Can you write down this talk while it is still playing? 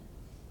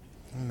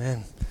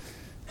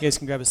You guys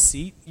can grab a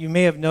seat. You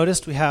may have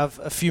noticed we have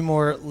a few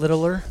more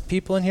littler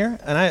people in here,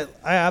 and I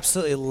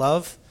absolutely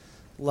love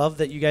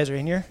that you guys are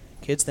in here.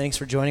 Kids, thanks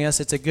for joining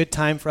us. It's a good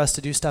time for us to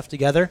do stuff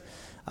together.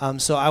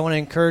 So I want to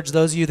encourage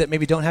those of you that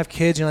maybe don't have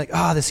kids. You're like,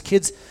 oh, this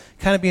kid's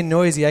kind of being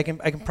noisy. I can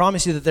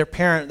promise you that their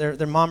parent,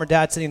 their mom or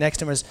dad sitting next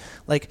to them is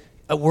like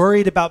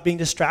worried about being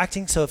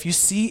distracting. So if you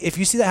see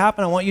that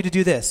happen, I want you to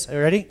do this. Are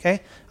you ready?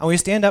 Okay. I want you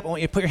to stand up. I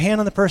want you to put your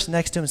hand on the person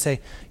next to him and say,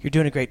 "You're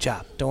doing a great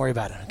job. Don't worry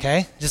about it."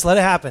 Okay. Just let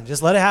it happen.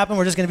 Just let it happen.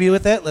 We're just going to be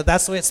with it.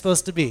 That's the way it's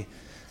supposed to be.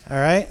 All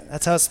right.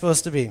 That's how it's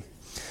supposed to be.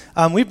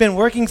 We've been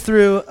working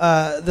through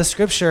the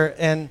scripture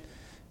and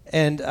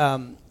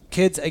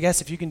kids, I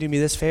guess if you can do me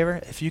this favor,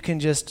 if you can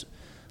just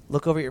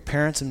look over at your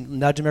parents and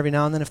nudge them every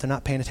now and then if they're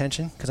not paying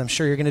attention, because I'm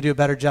sure you're going to do a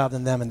better job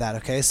than them in that,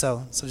 okay?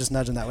 So just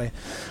nudge them that way.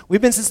 We've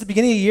been, since the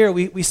beginning of the year,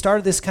 we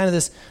started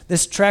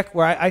this trek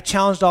where I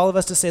challenged all of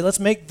us to say, let's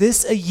make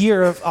this a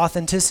year of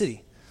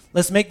authenticity.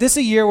 Let's make this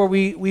a year where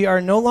we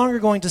are no longer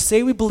going to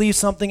say we believe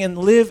something and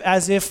live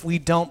as if we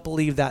don't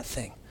believe that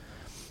thing.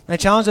 And I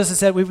challenged us and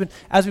said,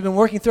 as we've been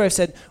working through, I've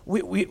said,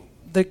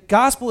 the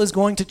gospel is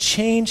going to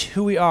change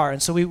who we are.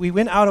 And so we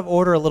went out of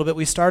order a little bit.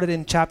 We started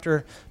in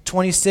chapter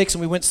 26,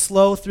 and we went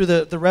slow through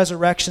the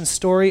resurrection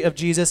story of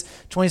Jesus,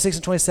 26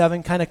 and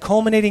 27, kind of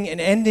culminating and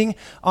ending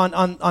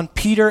on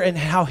Peter and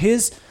how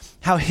his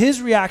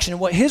reaction, and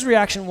what his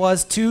reaction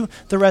was to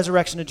the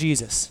resurrection of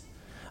Jesus.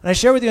 And I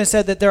shared with you and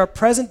said that there are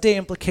present-day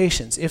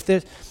implications.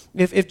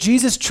 If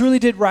Jesus truly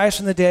did rise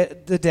from the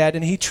dead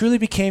and he truly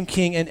became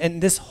king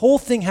and this whole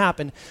thing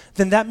happened,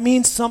 then that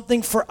means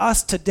something for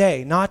us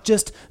today, not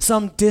just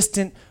some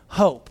distant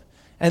hope.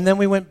 And then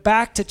we went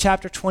back to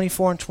chapter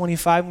 24 and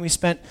 25, and we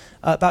spent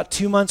about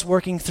 2 months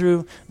working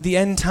through the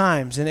end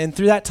times. And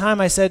through that time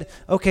I said,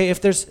 okay,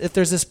 if there's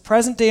this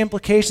present day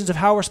implications of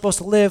how we're supposed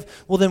to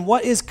live, well then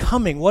what is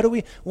coming? What do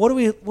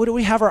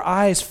we have our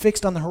eyes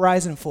fixed on the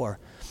horizon for?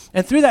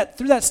 And through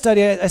that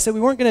study, I said we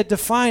weren't going to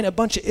define a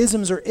bunch of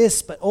isms or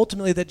ists, but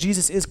ultimately that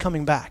Jesus is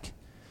coming back.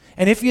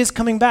 And if he is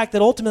coming back,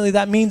 that ultimately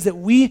that means that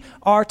we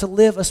are to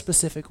live a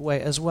specific way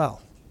as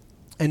well.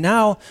 And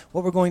now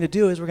what we're going to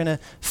do is we're going to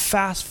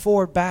fast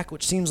forward back,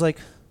 which seems like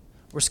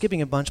we're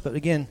skipping a bunch, but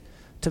again,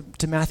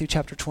 to Matthew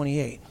chapter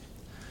 28.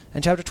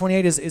 And chapter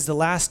 28 is the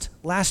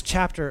last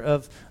chapter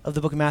of the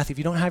book of Matthew. If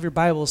you don't have your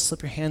Bibles,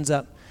 slip your hands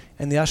up,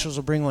 and the ushers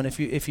will bring one if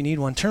you need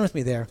one. Turn with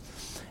me there.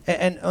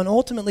 And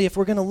ultimately, if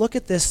we're going to look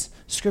at this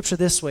scripture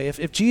this way,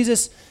 if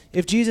Jesus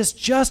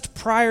just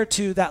prior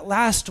to that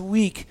last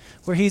week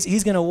where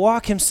he's going to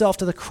walk himself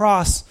to the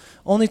cross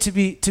only to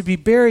be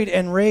buried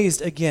and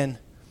raised again,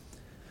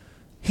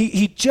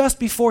 he just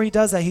before he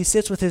does that, he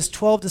sits with his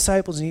 12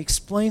 disciples and he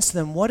explains to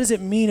them, what does it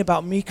mean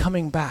about me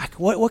coming back?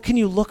 What can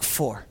you look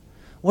for?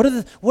 What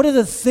are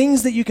the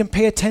things that you can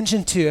pay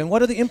attention to, and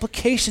what are the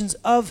implications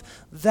of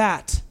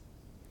that?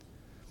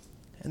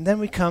 And then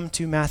we come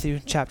to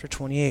Matthew chapter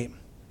 28.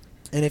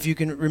 And if you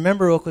can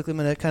remember real quickly, I'm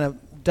going to kind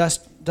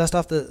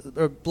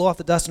of blow off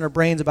the dust in our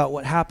brains about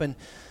what happened.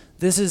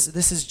 This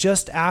is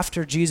just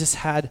after Jesus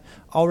had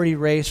already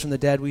raised from the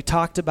dead. We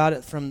talked about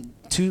it from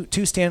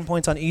two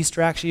standpoints on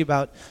Easter, actually,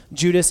 about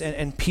Judas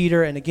and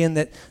Peter, and again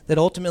that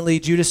ultimately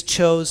Judas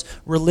chose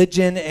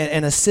religion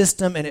and a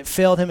system, and it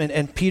failed him,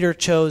 and Peter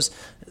chose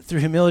through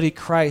humility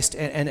Christ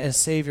and as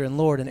Savior and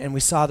Lord, and we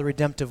saw the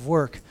redemptive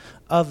work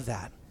of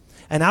that.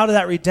 And out of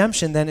that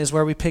redemption then is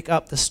where we pick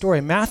up the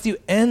story. Matthew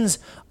ends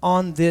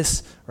on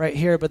this right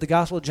here, but the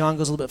Gospel of John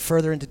goes a little bit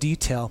further into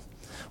detail.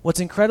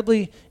 What's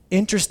incredibly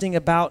interesting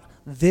about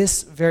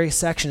this very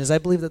section is I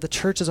believe that the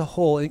church as a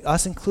whole,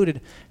 us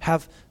included,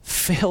 have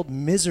failed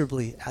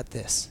miserably at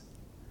this.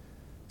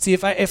 See,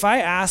 if I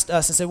asked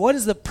us and said, what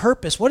is the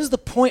purpose? What is the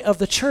point of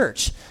the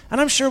church? And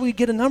I'm sure we'd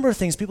get a number of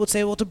things. People would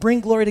say, well, to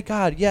bring glory to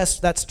God. Yes,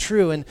 that's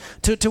true. And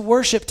to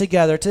worship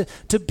together,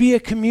 to be a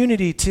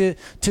community, to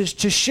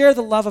share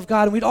the love of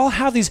God. And we'd all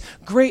have these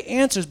great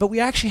answers, but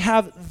we actually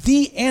have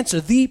the answer,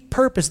 the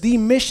purpose, the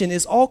mission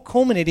is all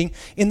culminating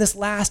in this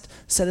last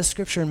set of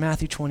scripture in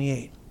Matthew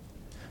 28.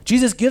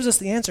 Jesus gives us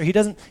the answer. He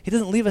doesn't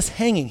leave us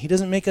hanging. He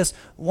doesn't make us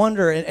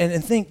wonder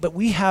and think, but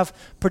we have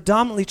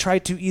predominantly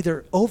tried to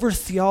either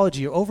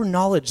over-theology or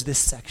over-knowledge this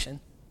section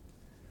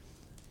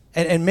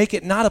and make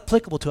it not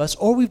applicable to us,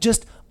 or we've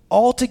just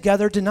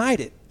altogether denied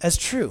it as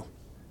true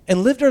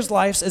and lived our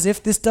lives as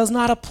if this does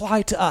not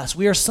apply to us.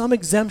 We are some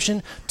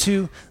exemption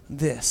to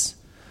this.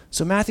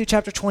 So Matthew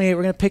chapter 28,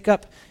 we're going to pick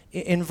up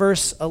in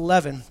verse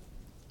 11.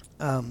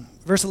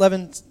 Verse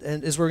 11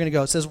 is where we're going to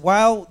go. It says,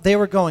 while they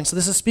were going, so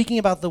this is speaking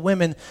about the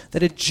women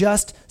that had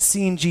just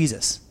seen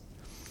Jesus.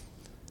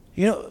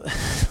 You know,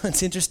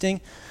 it's interesting.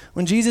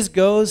 When Jesus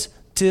goes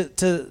to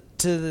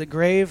the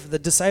grave, the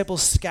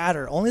disciples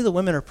scatter. Only the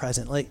women are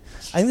present. Like,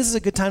 I think this is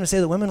a good time to say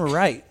the women were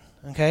right.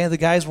 Okay, the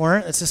guys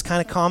weren't. It's just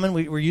kind of common.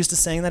 We're used to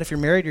saying that. If you're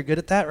married, you're good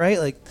at that, right?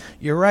 Like,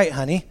 you're right,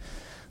 honey.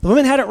 The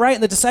women had it right,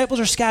 and the disciples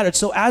are scattered.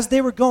 So as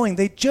they were going,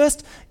 they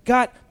just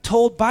got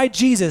told by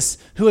Jesus,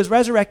 who is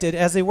resurrected,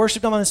 as they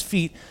worshiped him on his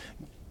feet,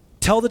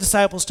 tell the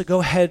disciples to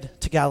go head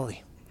to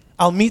Galilee.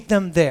 I'll meet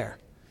them there.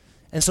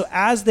 And so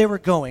as they were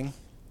going,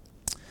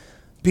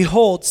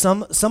 behold,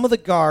 some of the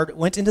guard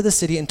went into the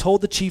city and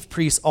told the chief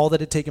priests all that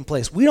had taken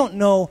place. We don't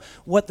know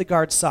what the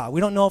guards saw.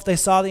 We don't know if they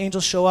saw the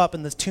angels show up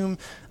and the tomb,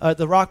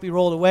 the rock be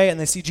rolled away and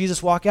they see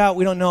Jesus walk out.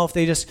 We don't know if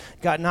they just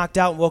got knocked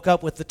out and woke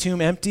up with the tomb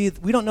empty.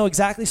 We don't know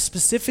exactly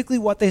specifically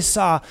what they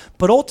saw,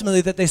 but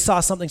ultimately that they saw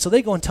something. So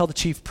they go and tell the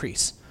chief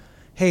priests,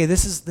 hey,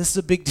 this is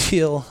a big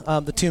deal.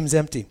 The tomb's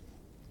empty.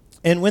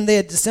 And when they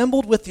had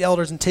assembled with the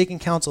elders and taken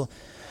counsel,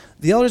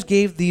 the elders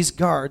gave these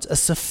guards a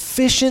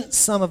sufficient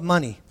sum of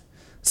money.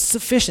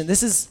 Sufficient.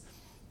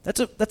 That's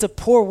a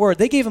poor word.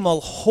 They gave him a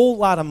whole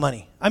lot of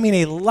money. I mean,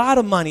 a lot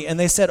of money. And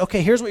they said,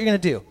 okay, here's what you're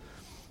going to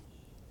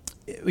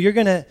do. You're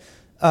going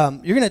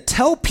to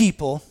tell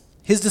people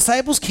his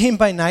disciples came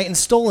by night and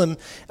stole him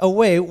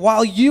away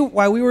while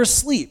we were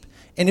asleep.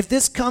 And if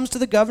this comes to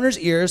the governor's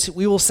ears,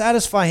 we will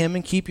satisfy him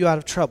and keep you out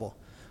of trouble.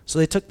 So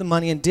they took the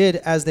money and did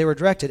as they were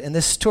directed. And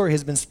this story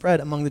has been spread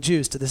among the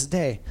Jews to this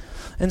day.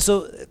 And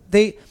so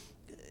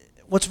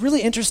what's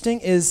really interesting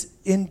is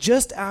in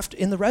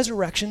the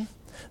resurrection,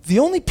 the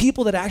only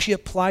people that actually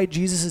applied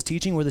Jesus'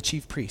 teaching were the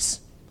chief priests.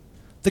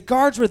 The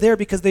guards were there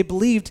because they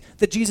believed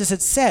that Jesus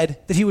had said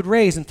that he would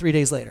raise in 3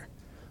 days later.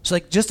 So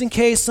just in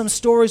case some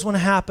stories want to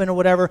happen or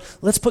whatever,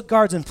 let's put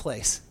guards in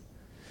place.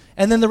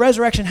 And then the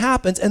resurrection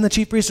happens and the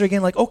chief priests are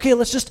again like, okay,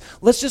 let's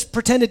just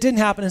pretend it didn't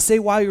happen and say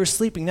while you were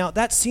sleeping. Now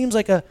that seems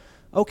like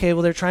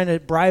they're trying to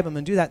bribe him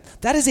and do that.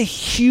 That is a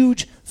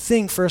huge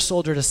thing for a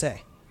soldier to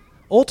say.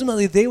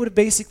 Ultimately, they would have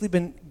basically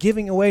been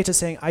giving away to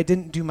saying, I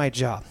didn't do my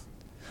job.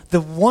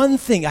 The one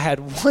thing, I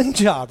had one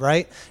job,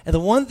 right? And the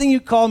one thing you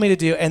called me to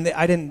do, and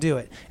I didn't do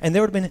it. And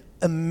there would have been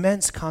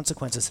immense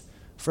consequences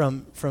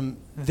from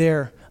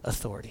their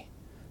authority.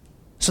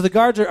 So the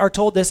guards are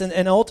told this,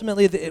 and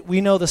ultimately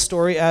we know the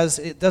story as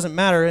it doesn't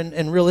matter,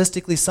 and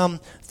realistically some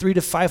 300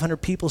 to 500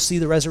 people see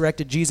the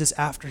resurrected Jesus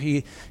after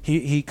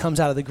he comes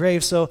out of the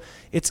grave. So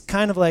it's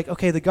kind of like,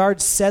 okay, the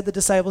guards said the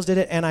disciples did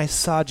it, and I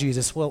saw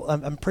Jesus. Well,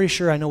 I'm pretty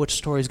sure I know which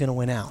story is going to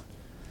win out.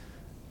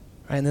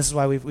 Right? And this is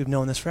why we've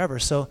known this forever.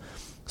 So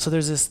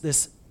there's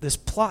this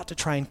plot to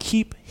try and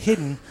keep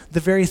hidden the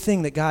very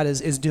thing that God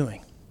is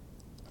doing,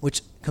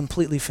 which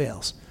completely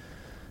fails.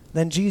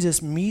 Then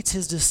Jesus meets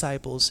his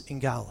disciples in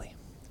Galilee.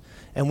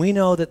 And we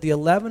know that the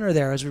 11 are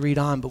there as we read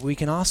on, but we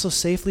can also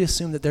safely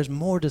assume that there's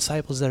more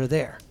disciples that are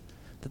there.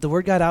 That the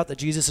word got out that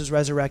Jesus is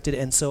resurrected,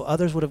 and so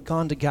others would have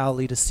gone to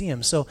Galilee to see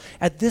him. So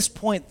at this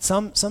point,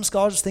 some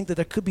scholars think that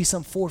there could be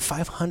some 400 or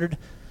 500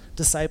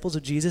 disciples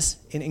of Jesus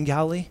in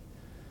Galilee.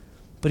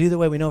 But either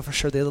way, we know for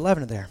sure the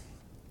 11 are there.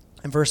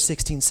 And verse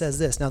 16 says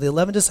this, now the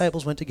 11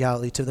 disciples went to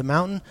Galilee, to the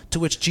mountain to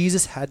which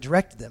Jesus had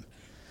directed them.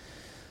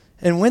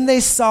 And when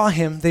they saw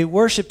him, they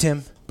worshipped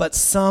him, but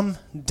some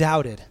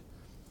doubted.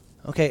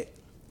 Okay,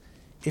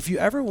 if you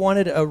ever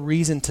wanted a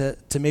reason to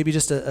maybe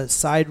just a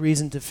side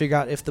reason to figure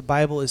out if the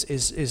Bible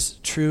is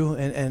true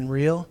and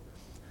real,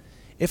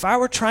 if I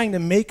were trying to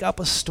make up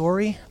a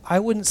story, I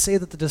wouldn't say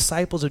that the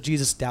disciples of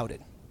Jesus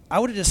doubted. I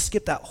would have just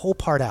skipped that whole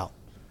part out.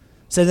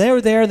 So they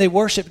were there and they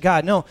worshiped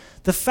God. No,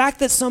 the fact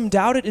that some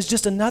doubted is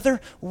just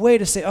another way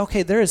to say,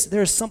 okay, there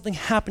is something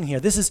happening here.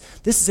 This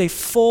is a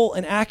full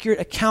and accurate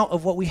account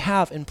of what we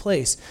have in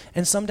place.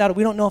 And some doubted.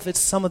 We don't know if it's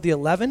some of the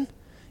 11.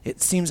 It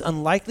seems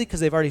unlikely because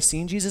they've already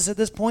seen Jesus at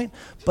this point,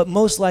 but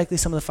most likely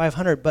some of the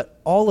 500. But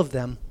all of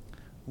them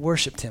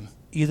worshiped him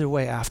either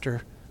way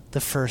after the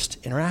first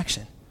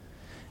interaction.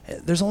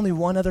 There's only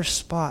one other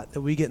spot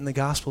that we get in the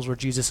Gospels where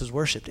Jesus is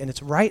worshiped, and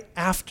it's right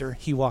after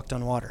he walked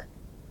on water.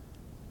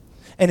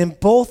 And in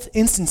both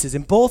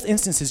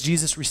instances,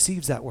 Jesus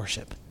receives that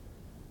worship,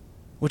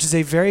 which is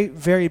a very,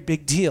 very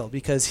big deal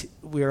because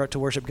we are to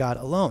worship God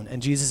alone,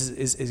 and Jesus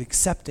is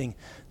accepting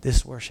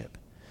this worship.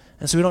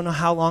 And so we don't know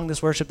how long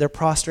this worship, they're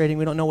prostrating,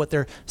 we don't know what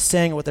they're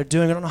saying or what they're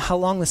doing, we don't know how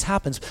long this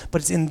happens,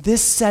 but it's in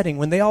this setting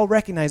when they all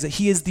recognize that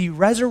he is the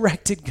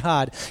resurrected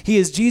God, he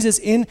is Jesus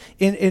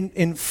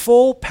in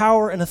full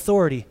power and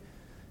authority.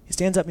 He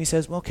stands up and he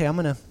says, well, okay, I'm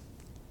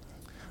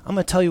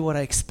gonna tell you what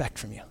I expect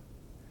from you.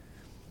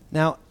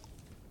 Now,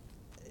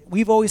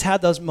 we've always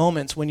had those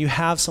moments when you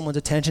have someone's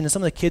attention, and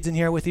some of the kids in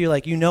here with you,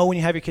 like, you know when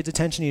you have your kids'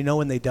 attention, you know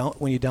when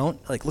you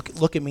don't, like,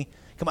 look at me,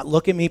 come on,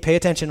 look at me, pay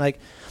attention, like,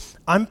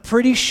 I'm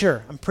pretty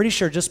sure,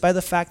 just by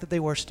the fact that they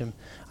worshiped him,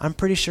 I'm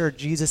pretty sure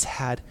Jesus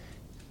had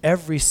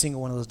every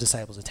single one of those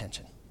disciples'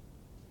 attention.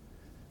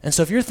 And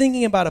so if you're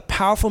thinking about a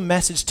powerful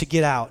message to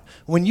get out,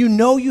 when you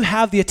know you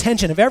have the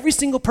attention of every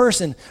single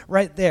person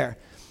right there,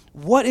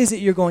 what is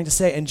it you're going to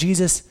say? And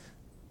Jesus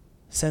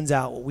sends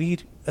out what we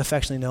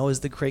affectionately know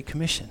as the Great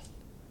Commission.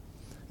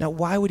 Now,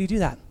 why would he do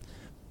that?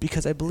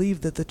 Because I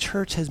believe that the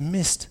church has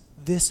missed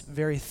this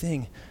very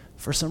thing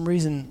for some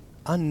reason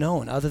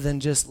unknown, other than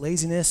just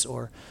laziness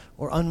or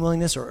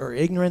unwillingness or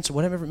ignorance or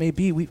whatever it may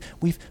be.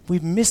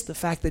 We've missed the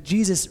fact that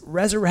Jesus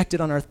resurrected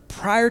on earth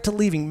prior to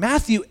leaving.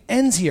 Matthew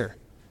ends here.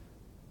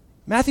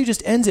 Matthew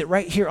just ends it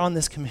right here on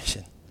this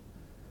commission.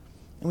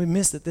 And we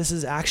missed that this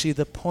is actually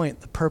the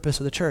point, the purpose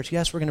of the church.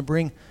 Yes, we're going to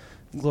bring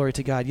glory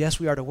to God. Yes,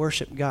 we are to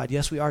worship God.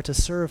 Yes, we are to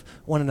serve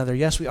one another.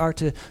 Yes, we are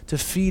to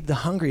feed the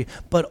hungry.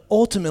 But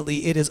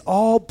ultimately, it is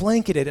all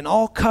blanketed and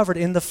all covered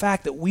in the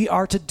fact that we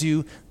are to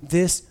do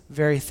this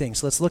very thing.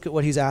 So let's look at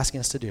what he's asking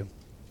us to do.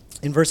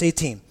 In verse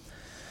 18,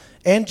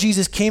 and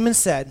Jesus came and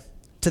said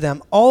to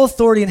them, all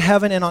authority in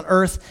heaven and on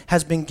earth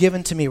has been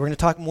given to me. We're going to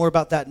talk more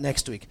about that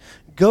next week.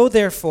 Go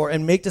therefore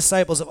and make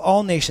disciples of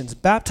all nations,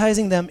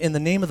 baptizing them in the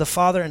name of the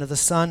Father and of the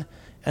Son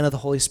and of the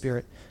Holy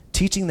Spirit,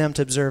 teaching them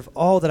to observe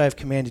all that I have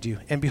commanded you.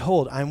 And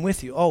behold, I am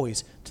with you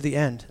always to the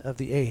end of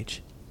the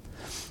age.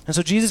 And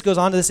so Jesus goes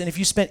on to this, and if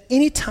you spent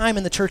any time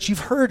in the church, you've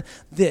heard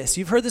this.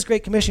 You've heard this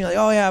Great Commission. You're like,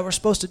 oh yeah, we're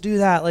supposed to do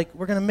that. Like,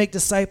 we're going to make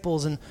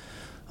disciples, and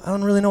I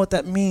don't really know what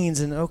that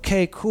means. And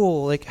okay,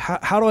 cool. Like,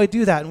 how do I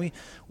do that? And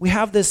we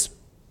have this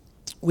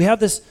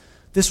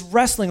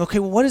wrestling. Okay,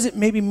 well, what does it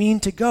maybe mean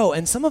to go?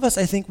 And some of us,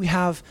 I think, we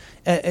have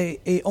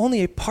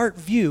only a part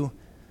view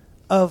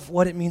of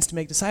what it means to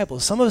make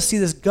disciples. Some of us see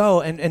this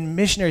go, and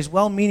missionaries,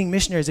 well-meaning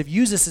missionaries, have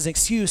used this as an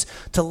excuse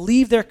to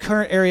leave their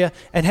current area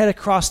and head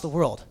across the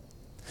world.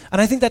 And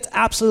I think that's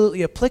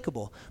absolutely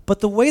applicable. But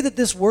the way that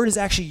this word is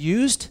actually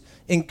used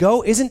in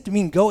go isn't to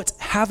mean go, it's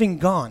having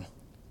gone.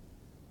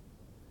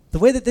 The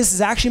way that this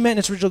is actually meant in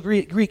its original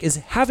Greek is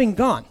having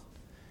gone.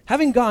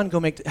 Having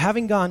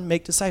gone,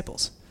 make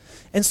disciples.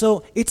 And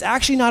so it's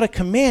actually not a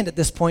command at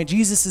this point.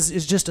 Jesus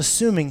is just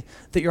assuming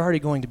that you're already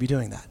going to be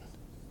doing that.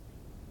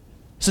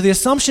 So the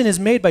assumption is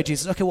made by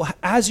Jesus. Okay, well,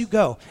 as you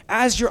go,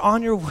 as you're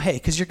on your way,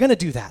 because you're going to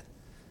do that,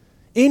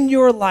 in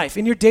your life,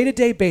 in your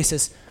day-to-day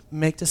basis,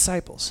 make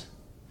disciples.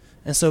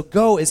 And so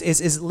go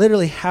is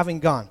literally having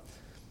gone.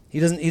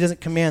 He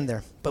doesn't command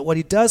there. But what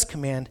he does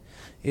command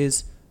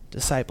is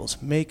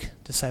disciples. Make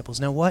disciples.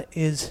 Now, what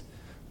is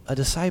a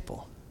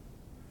disciple?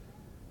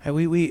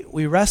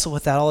 We wrestle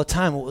with that all the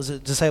time. What was a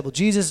disciple of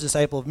Jesus, a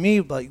disciple of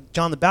me? Like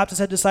John the Baptist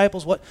had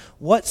disciples.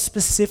 What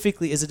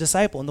specifically is a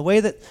disciple? And the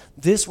way that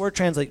this word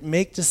translates,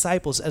 make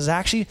disciples, is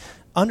actually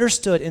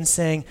understood in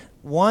saying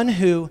one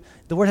who,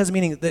 the word has a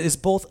meaning that is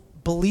both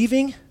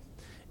believing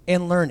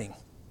and learning.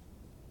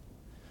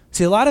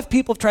 See, a lot of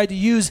people have tried to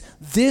use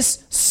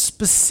this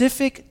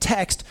specific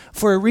text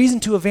for a reason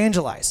to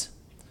evangelize.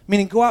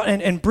 Meaning go out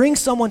and bring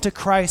someone to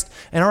Christ,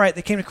 and all right,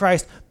 they came to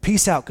Christ,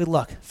 peace out, good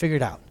luck, figure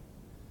it out.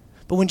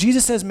 But when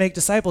Jesus says make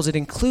disciples, it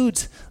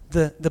includes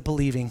the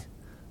believing,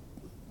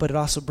 but it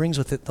also brings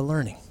with it the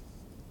learning.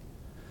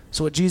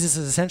 So what Jesus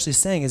is essentially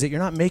saying is that you're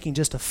not making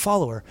just a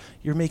follower,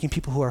 you're making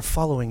people who are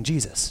following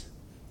Jesus.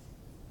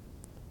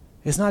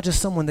 It's not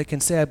just someone that can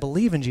say, I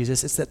believe in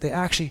Jesus, it's that they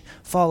actually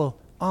follow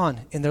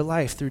on in their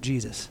life through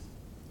Jesus.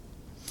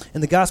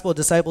 In the gospel, a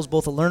disciple is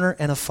both a learner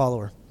and a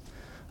follower.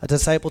 A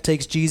disciple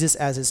takes Jesus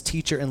as his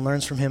teacher and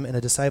learns from him, and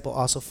a disciple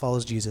also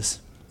follows Jesus.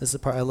 This is the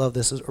part I love.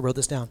 I wrote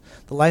this down.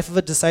 The life of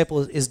a disciple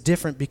is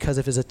different because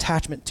of his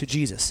attachment to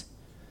Jesus.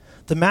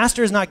 The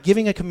master is not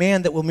giving a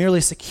command that will merely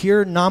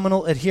secure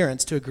nominal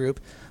adherence to a group,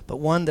 but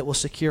one that will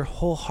secure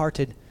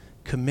wholehearted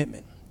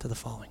commitment to the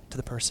following, to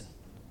the person.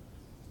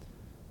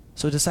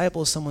 So a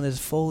disciple is someone that is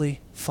fully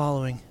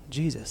following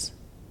Jesus.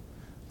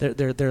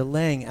 They're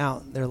laying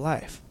out their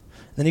life.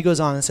 Then he goes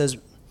on and says,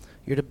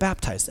 you're to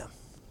baptize them.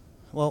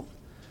 Well,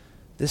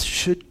 this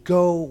should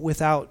go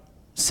without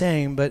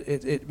saying, but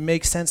it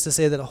makes sense to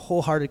say that a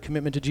wholehearted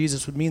commitment to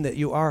Jesus would mean that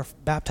you are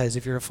baptized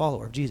if you're a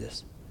follower of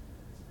Jesus.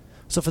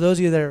 So for those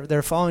of you that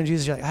are following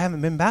Jesus, you're like, I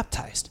haven't been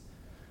baptized.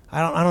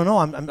 I don't know.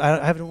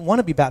 I haven't want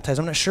to be baptized.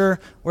 I'm not sure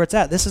where it's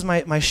at. This is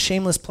my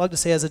shameless plug to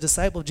say, as a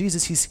disciple of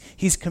Jesus,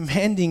 he's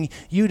commanding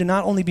you to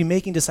not only be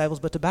making disciples,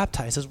 but to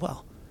baptize as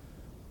well.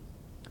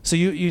 So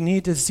you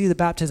need to see the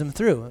baptism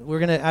through. We're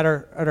going to, at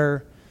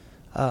our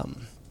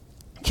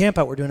camp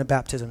out, we're doing a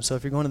baptism. So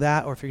if you're going to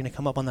that, or if you're going to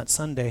come up on that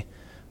Sunday,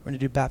 we're going to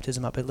do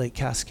baptism up at Lake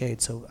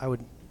Cascade. So I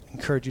would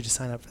encourage you to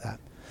sign up for that.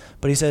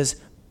 But he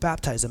says,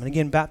 baptize them. And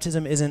again,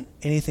 baptism isn't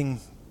anything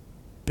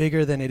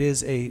bigger than it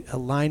is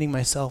aligning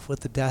myself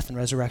with the death and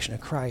resurrection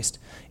of Christ.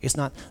 It's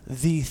not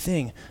the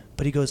thing.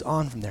 But he goes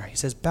on from there. He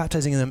says,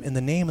 baptizing them in the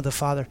name of the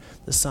Father,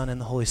 the Son,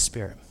 and the Holy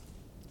Spirit.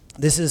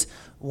 This is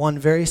one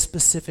very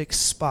specific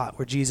spot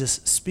where Jesus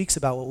speaks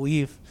about what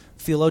we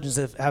theologians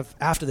have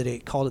after the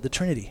date called it the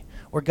Trinity,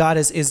 where God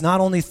is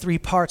not only three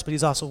parts, but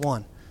he's also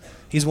one.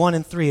 He's one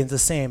and three and the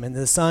same. And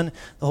the Son,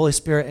 the Holy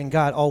Spirit, and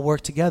God all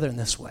work together in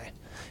this way.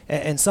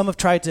 And some have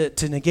tried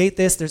to negate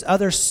this. There's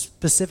other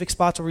specific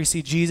spots where we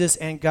see Jesus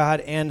and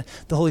God and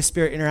the Holy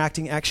Spirit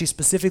interacting, actually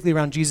specifically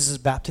around Jesus'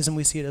 baptism.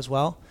 We see it as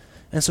well.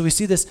 And so we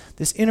see this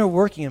inner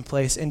working in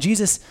place. And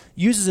Jesus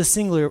uses a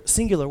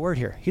singular word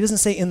here. He doesn't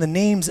say in the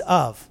names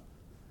of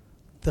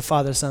the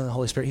Father, the Son, and the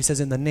Holy Spirit. He says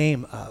in the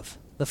name of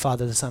the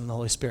Father, the Son, and the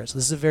Holy Spirit. So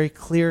this is a very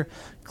clear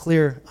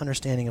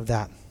understanding of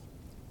that.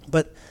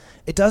 But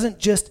it doesn't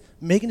just,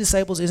 making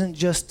disciples isn't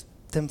just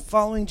them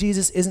following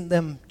Jesus, isn't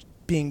them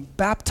being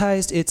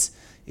baptized. It's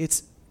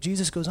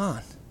Jesus goes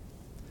on.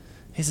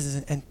 He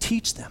says, and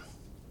teach them.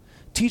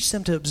 Teach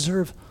them to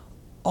observe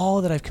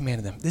all that I've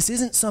commanded them. This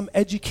isn't some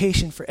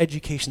education for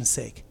education's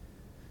sake.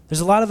 There's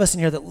a lot of us in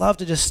here that love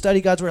to just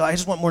study God's word. I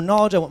just want more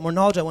knowledge, I want more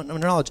knowledge, I want more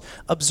knowledge.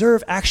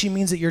 Observe actually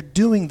means that you're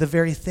doing the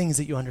very things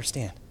that you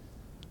understand.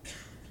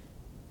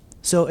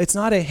 So it's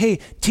not hey,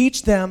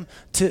 teach them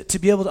to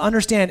be able to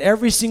understand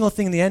every single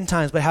thing in the end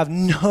times, but have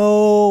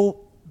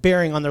no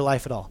bearing on their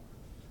life at all.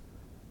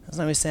 That's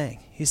not what he's saying.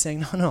 He's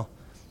saying, no.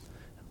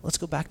 Let's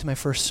go back to my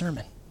first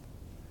sermon.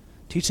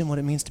 Teach them what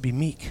it means to be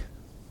meek.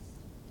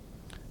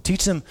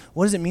 Teach them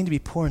what does it mean to be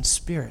poor in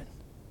spirit.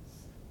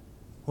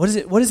 What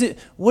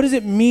does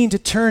it mean to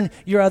turn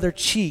your other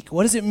cheek?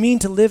 What does it mean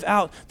to live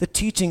out the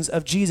teachings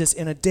of Jesus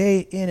in a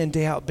day in and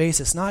day out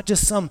basis? Not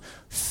just some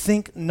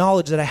think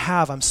knowledge that I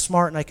have. I'm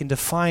smart and I can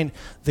define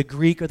the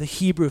Greek or the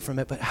Hebrew from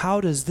it, but how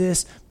does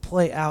this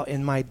play out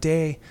in my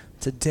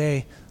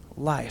day-to-day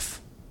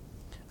life?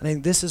 And I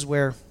think this is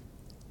where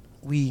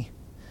we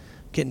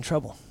get in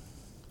trouble.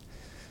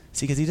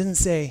 See, because he doesn't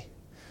say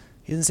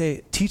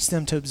teach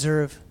them to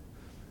observe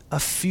a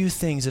few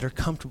things that are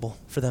comfortable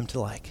for them to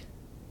like.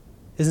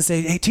 He doesn't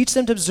say, hey, teach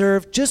them to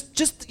observe just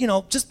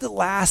the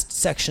last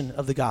section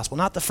of the gospel,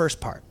 not the first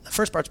part. The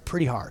first part's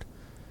pretty hard.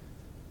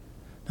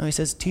 No, he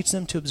says, teach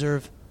them to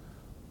observe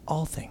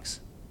all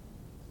things,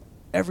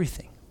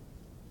 everything.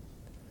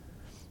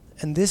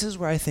 And this is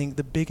where I think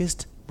the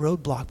biggest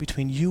roadblock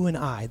between you and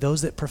I,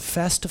 those that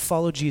profess to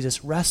follow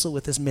Jesus, wrestle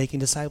with this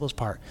making disciples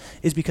part,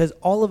 is because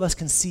all of us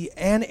can see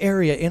an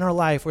area in our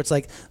life where it's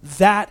like,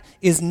 that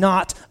is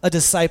not a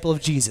disciple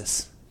of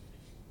Jesus.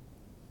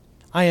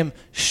 I am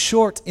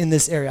short in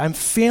this area. I'm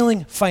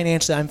failing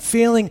financially. I'm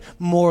failing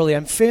morally.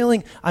 I'm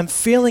failing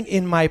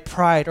in my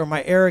pride or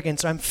my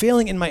arrogance, or I'm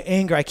failing in my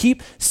anger. I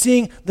keep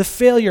seeing the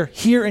failure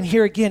here and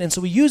here again. And so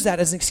we use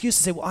that as an excuse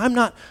to say, well, I'm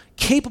not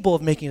capable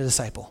of making a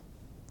disciple.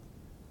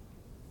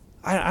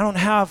 I don't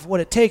have what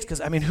it takes,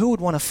 because, who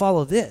would want to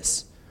follow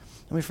this?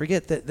 And we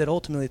forget that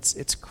ultimately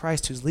it's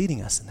Christ who's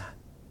leading us in that.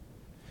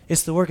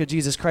 It's the work of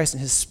Jesus Christ and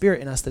his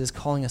Spirit in us that is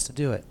calling us to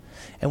do it.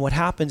 And what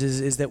happens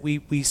is that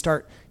we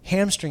start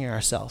hamstringing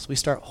ourselves. We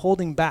start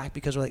holding back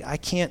because we're like, I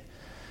can't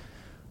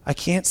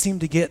seem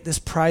to get this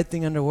pride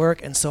thing under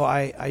work, and so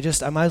I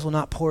might as well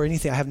not pour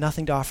anything. I have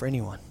nothing to offer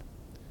anyone.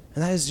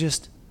 And that is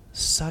just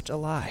such a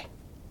lie.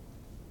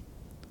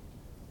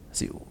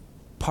 See,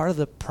 part of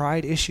the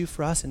pride issue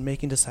for us in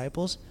making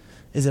disciples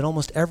is that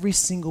almost every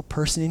single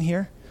person in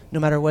here, no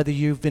matter whether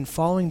you've been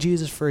following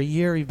Jesus for a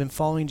year, or you've been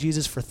following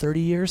Jesus for 30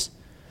 years,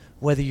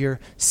 whether you're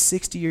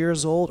 60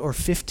 years old or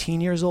 15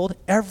 years old,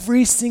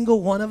 every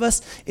single one of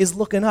us is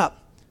looking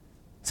up,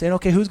 saying,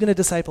 okay, who's going to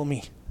disciple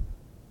me?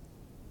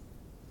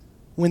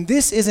 When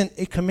this isn't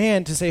a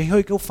command to say,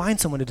 hey, go find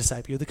someone to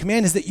disciple you. The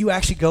command is that you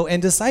actually go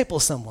and disciple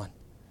someone.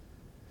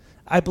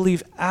 I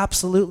believe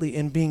absolutely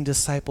in being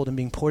discipled and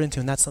being poured into,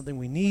 and that's something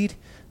we need,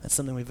 that's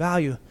something we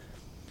value.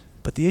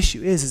 But the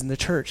issue is in the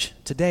church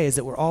today is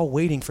that we're all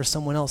waiting for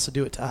someone else to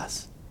do it to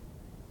us.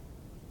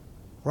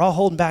 We're all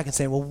holding back and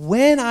saying, well,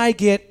 when I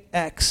get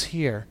X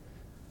here,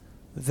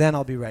 then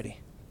I'll be ready.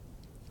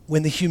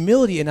 When the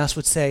humility in us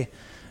would say,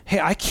 hey,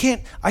 I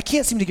can't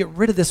seem to get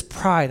rid of this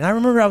pride. And I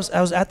remember I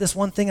was at this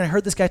one thing and I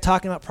heard this guy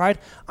talking about pride.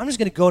 I'm just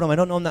going to go to him. I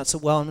don't know him that so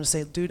well. I'm going to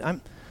say, dude,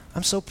 I'm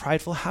so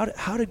prideful.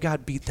 How did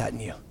God beat that in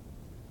you?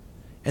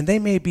 And they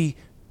may be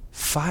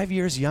 5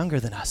 years younger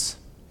than us.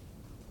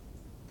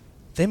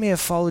 They may have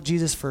followed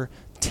Jesus for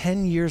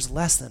 10 years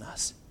less than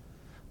us.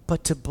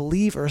 But to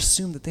believe or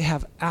assume that they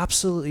have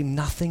absolutely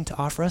nothing to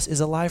offer us is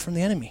a lie from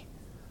the enemy.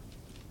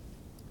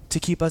 To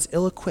keep us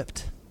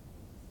ill-equipped.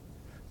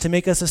 To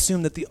make us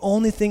assume that the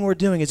only thing we're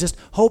doing is just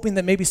hoping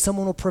that maybe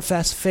someone will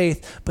profess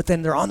faith, but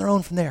then they're on their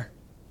own from there.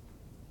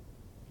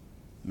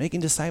 Making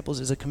disciples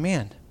is a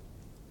command.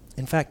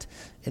 In fact,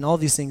 in all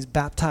these things,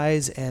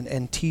 baptize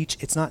and teach,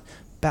 it's not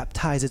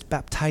baptize, it's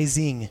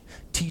baptizing,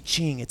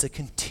 teaching. It's a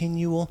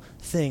continual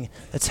thing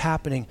that's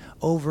happening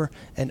over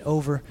and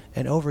over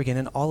and over again,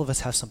 and all of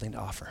us have something to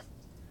offer.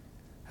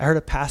 I heard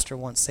a pastor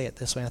once say it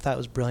this way, and I thought it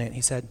was brilliant.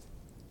 He said,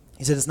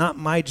 it's not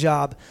my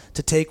job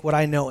to take what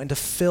I know and to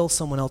fill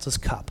someone else's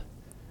cup.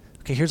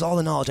 Okay, here's all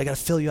the knowledge. I got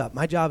to fill you up.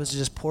 My job is to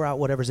just pour out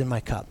whatever's in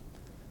my cup.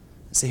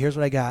 And say, here's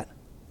what I got.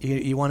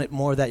 You want it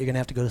more of that, you're going to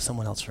have to go to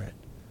someone else for it.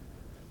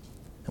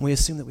 And we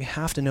assume that we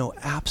have to know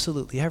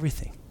absolutely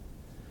everything.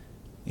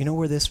 You know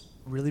where this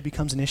really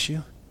becomes an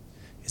issue?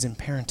 Is in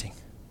parenting.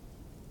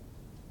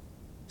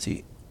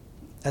 See,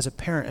 as a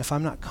parent, if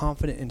I'm not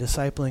confident in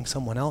discipling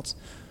someone else,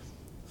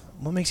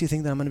 what makes you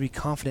think that I'm going to be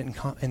confident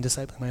in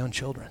discipling my own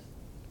children?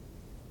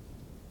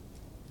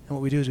 And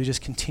what we do is we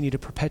just continue to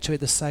perpetuate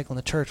this cycle in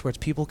the church where it's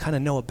people kind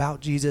of know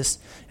about Jesus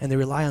and they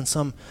rely on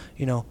some,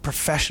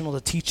 professional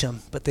to teach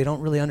them, but they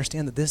don't really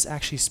understand that this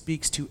actually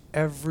speaks to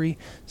every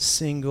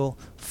single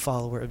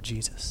follower of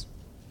Jesus.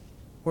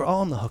 We're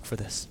all on the hook for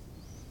this.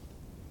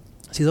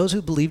 See, those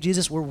who believe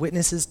Jesus, we're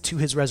witnesses to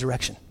his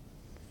resurrection.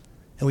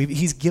 And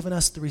he's given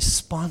us the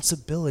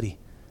responsibility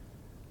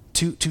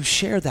to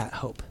share that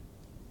hope,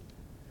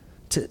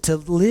 to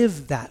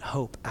live that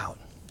hope out.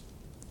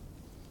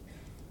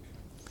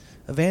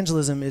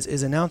 evangelism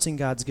is announcing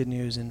God's good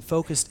news and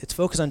it's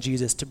focused on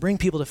Jesus to bring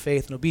people to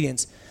faith and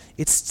obedience.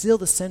 It's still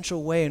the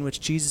central way in which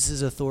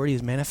Jesus' authority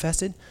is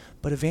manifested,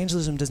 but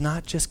evangelism does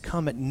not just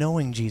come at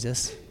knowing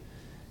Jesus,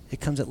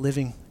 it comes at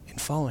living and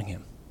following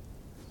him.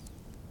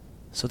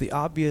 So the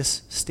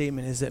obvious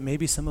statement is that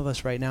maybe some of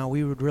us right now,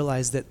 we would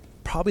realize that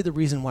probably the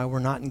reason why we're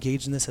not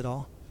engaged in this at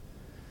all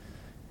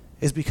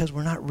is because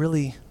we're not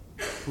really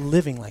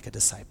living like a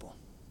disciple.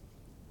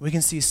 We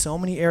can see so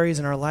many areas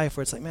in our life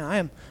where it's like,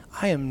 man,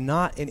 I am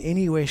not in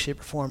any way, shape,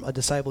 or form a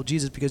disciple of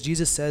Jesus, because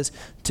Jesus says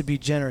to be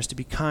generous, to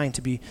be kind,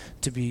 to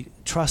be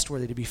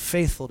trustworthy, to be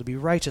faithful, to be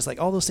righteous,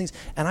 like all those things.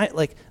 And I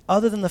like,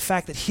 other than the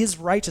fact that his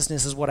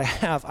righteousness is what I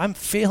have, I'm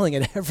failing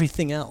at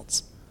everything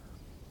else.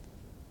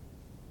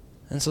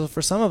 And so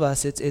for some of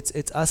us,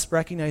 it's us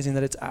recognizing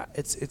that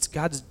it's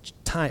God's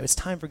time. It's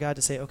time for God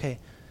to say, okay,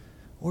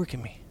 work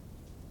in me.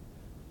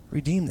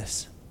 Redeem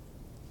this.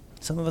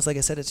 Some of us, like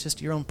I said, it's just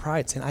your own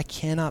pride saying, I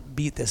cannot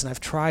beat this. And I've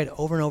tried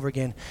over and over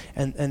again.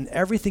 And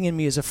everything in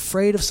me is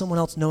afraid of someone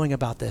else knowing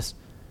about this.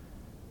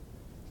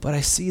 But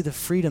I see the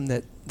freedom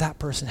that that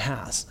person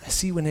has. I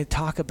see when they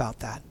talk about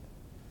that.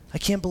 I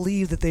can't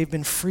believe that they've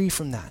been free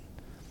from that.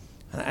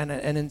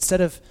 And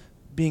instead of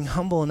being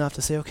humble enough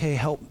to say, okay,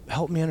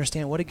 help me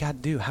understand, what did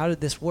God do? How did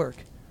this work?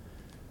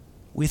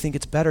 We think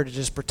it's better to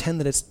just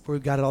pretend that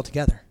we've got it all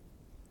together.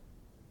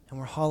 And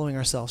we're hollowing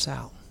ourselves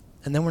out.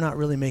 And then we're not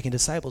really making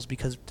disciples,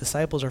 because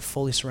disciples are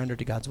fully surrendered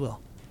to God's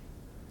will.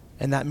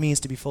 And that means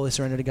to be fully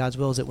surrendered to God's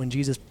will is that when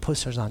Jesus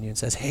pushes on you and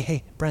says,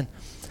 hey, Bren,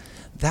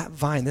 that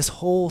vine, this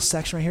whole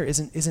section right here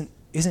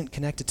isn't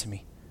connected to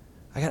me.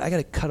 I got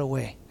to cut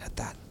away at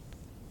that.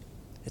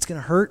 It's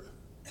going to hurt.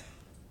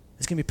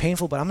 It's going to be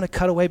painful, but I'm going to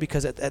cut away,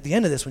 because at the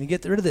end of this, when you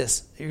get rid of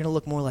this, you're going to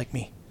look more like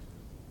me.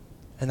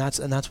 And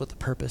that's what the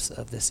purpose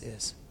of this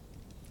is.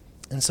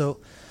 And so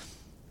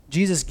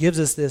Jesus gives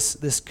us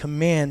this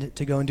command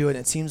to go and do it. And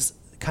it seems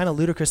kind of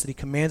ludicrous that he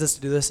commands us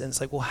to do this. And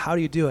it's like, well, how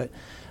do you do it?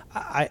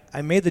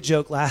 I made the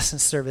joke last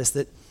service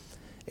that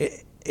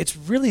it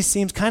really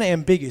seems kind of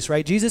ambiguous,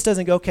 right? Jesus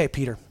doesn't go, okay,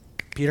 Peter,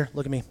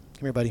 look at me.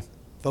 Come here, buddy.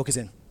 Focus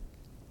in.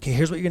 Okay,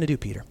 here's what you're going to do,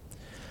 Peter.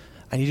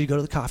 I need you to go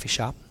to the coffee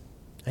shop.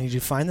 I need you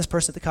to find this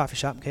person at the coffee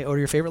shop. Okay, order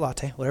your favorite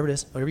latte, whatever it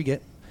is, whatever you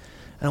get.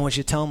 And I want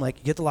you to tell them,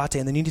 like, get the latte,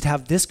 and then you need to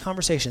have this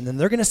conversation. Then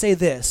they're going to say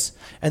this,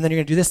 and then you're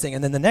going to do this thing.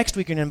 And then the next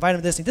week you're going to invite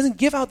them to this. He doesn't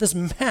give out this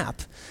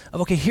map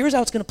of, okay, here's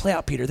how it's going to play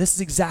out, Peter. This is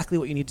exactly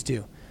what you need to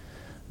do.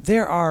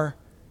 There are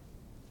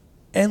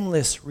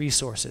endless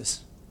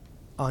resources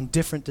on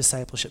different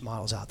discipleship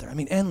models out there. I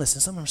mean, endless.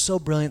 And some of them are so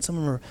brilliant. Some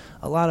of them are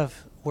a lot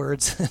of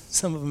words.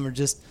 Some of them are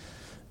just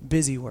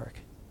busy work.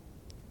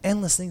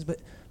 Endless things.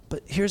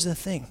 But here's the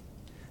thing.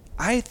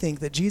 I think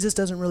that Jesus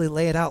doesn't really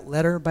lay it out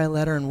letter by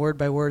letter and word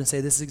by word and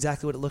say this is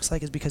exactly what it looks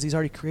like, is because he's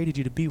already created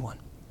you to be one.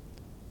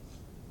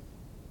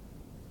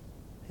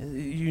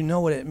 You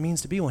know what it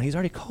means to be one. He's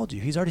already called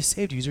you. He's already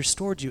saved you. He's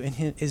restored you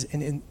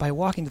by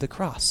walking to the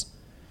cross.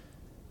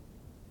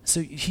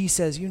 So he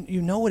says,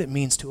 you know what it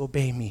means to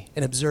obey me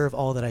and observe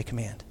all that I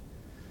command.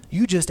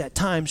 You just at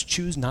times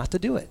choose not to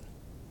do it.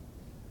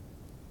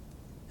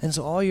 And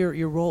so all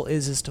your role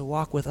is to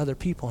walk with other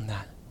people in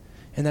that.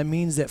 And that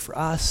means that for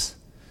us,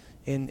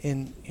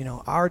 in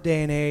our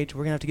day and age, we're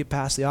going to have to get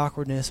past the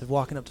awkwardness of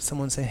walking up to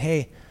someone and saying,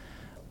 hey,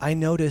 I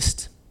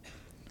noticed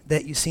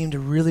that you seem to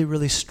really,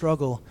 really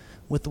struggle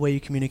with the way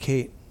you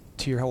communicate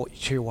to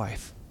your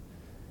wife.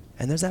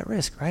 And there's that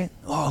risk, right?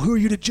 Oh, who are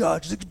you to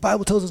judge? The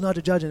Bible tells us not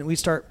to judge. And we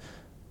start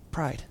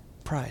pride.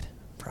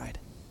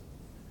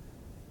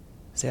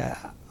 See,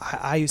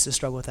 I used to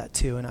struggle with that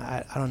too. And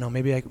I don't know,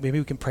 maybe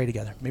we can pray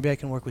together. Maybe I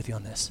can work with you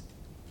on this.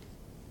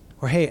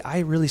 Or, hey, I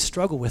really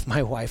struggle with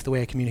my wife, the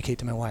way I communicate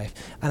to my wife.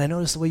 And I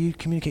notice the way you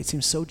communicate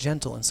seems so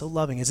gentle and so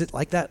loving. Is it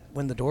like that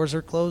when the doors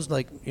are closed,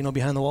 like,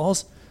 behind the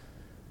walls?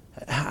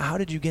 How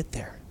did you get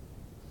there?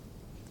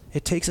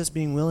 It takes us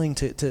being willing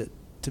to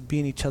be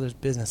in each other's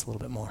business a little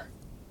bit more.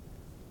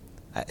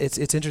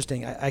 It's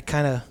interesting. I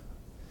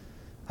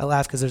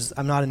laugh because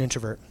I'm not an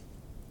introvert.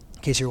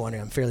 In case you're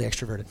wondering, I'm fairly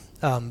extroverted.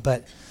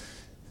 But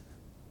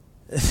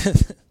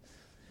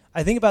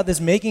I think about this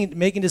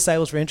making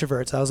disciples for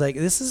introverts. I was like,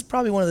 this is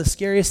probably one of the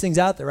scariest things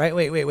out there, right?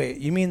 Wait.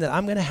 You mean that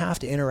I'm going to have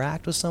to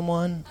interact with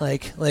someone?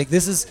 Like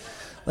this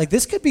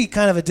could be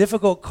kind of a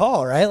difficult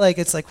call, right? Like,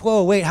 it's like,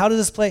 whoa, wait, how does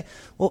this play?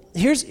 Well,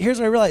 here's what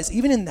I realized.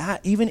 Even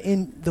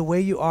in the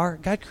way you are,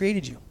 God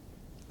created you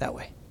that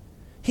way.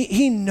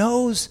 He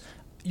knows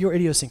your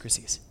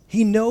idiosyncrasies.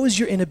 He knows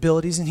your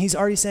inabilities, and he's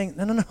already saying,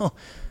 no,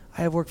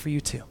 I have work for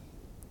you too.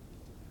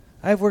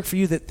 I have work for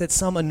you that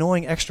some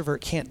annoying extrovert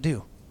can't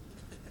do.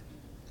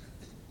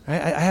 Right?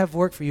 I have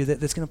work for you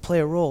that's going to play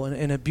a role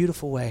in a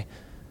beautiful way.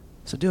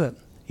 So do it.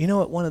 You know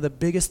what? One of the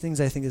biggest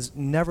things I think is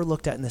never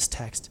looked at in this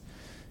text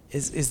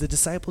is the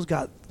disciples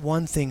got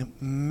one thing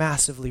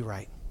massively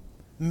right.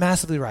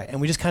 Massively right. And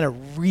we just kind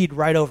of read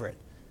right over it.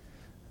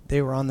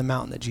 They were on the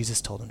mountain that Jesus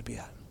told them to be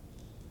at.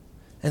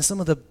 And some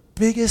of the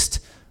biggest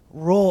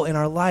role in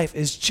our life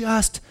is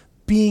just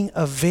being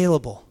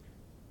available.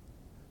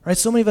 Right?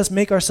 So many of us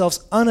make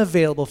ourselves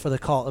unavailable for the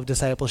call of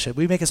discipleship.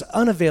 We make us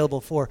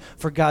unavailable for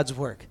God's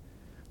work.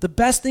 The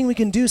best thing we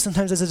can do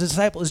sometimes as a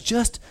disciple is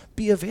just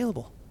be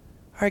available.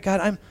 All right,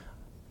 God,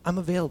 I'm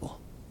available.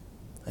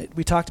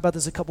 We talked about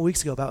this a couple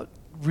weeks ago about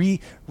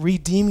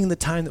redeeming the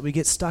time that we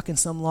get stuck in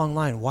some long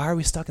line. Why are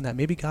we stuck in that?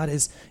 Maybe God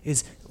is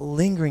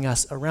lingering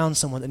us around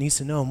someone that needs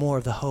to know more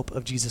of the hope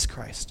of Jesus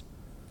Christ.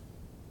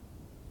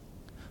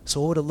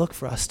 So what would it look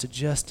for us to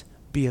just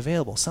be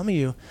available? Some of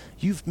you,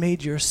 you've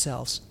made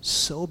yourselves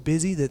so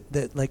busy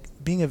that like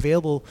being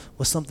available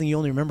was something you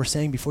only remember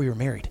saying before you were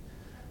married.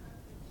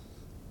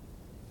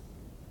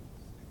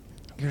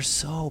 You're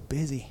so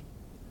busy.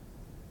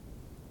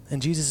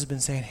 And Jesus has been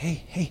saying,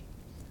 hey,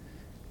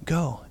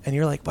 go. And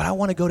you're like, but I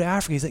want to go to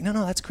Africa. He's like, no,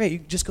 that's great. You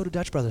just go to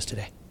Dutch Brothers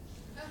today.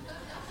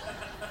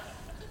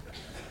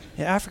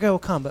 Yeah, Africa will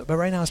come, but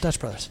right now it's Dutch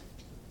Brothers.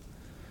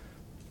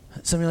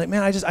 Some of you are like,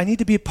 man, I need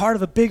to be a part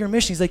of a bigger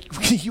mission. He's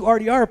like, you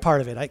already are a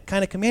part of it. I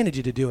kind of commanded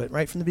you to do it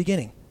right from the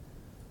beginning.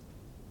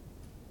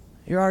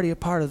 You're already a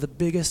part of the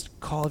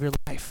biggest call of your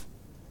life.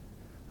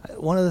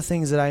 One of the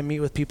things that I meet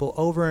with people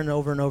over and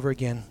over and over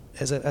again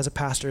as a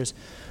pastor is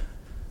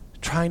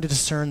trying to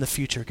discern the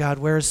future. God,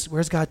 where's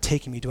God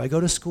taking me? Do I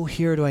go to school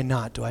here or do I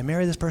not? Do I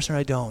marry this person or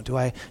I don't? Do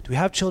we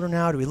have children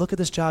now? Do we look at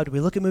this job? Do we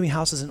look at moving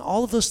houses? And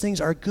all of those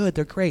things are good.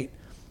 They're great.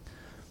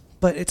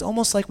 But it's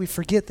almost like we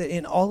forget that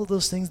in all of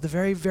those things, the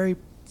very, very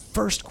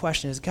first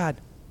question is, God,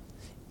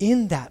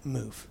 in that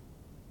move,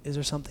 is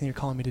there something you're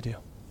calling me to do?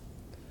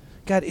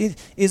 God,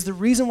 is the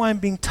reason why I'm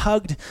being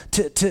tugged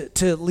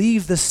to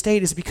leave the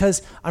state is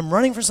because I'm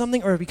running for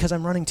something or because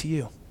I'm running to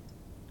you?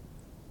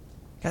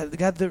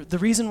 God, the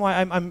reason why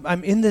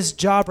I'm in this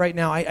job right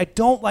now, I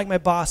don't like my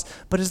boss,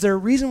 but is there a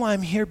reason why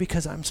I'm here?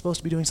 Because I'm supposed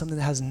to be doing something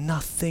that has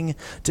nothing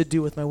to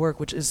do with my work,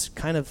 which is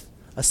kind of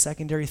a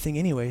secondary thing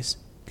anyways,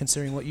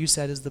 considering what you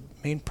said is the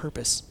main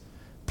purpose,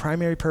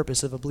 primary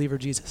purpose of a believer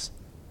of Jesus,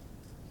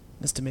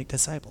 is to make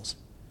disciples.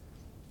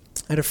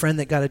 I had a friend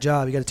that got a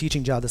job. He got a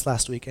teaching job this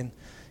last week, and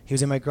he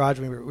was in my garage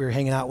when we were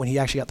hanging out when he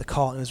actually got the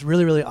call, and it was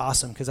really, really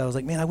awesome because I was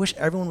like, man, I wish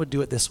everyone would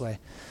do it this way.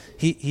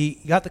 He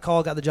got the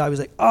call, got the job. He was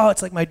like, oh,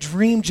 it's like my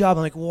dream job.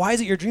 I'm like, why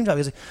is it your dream job?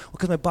 He's like, well,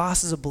 because my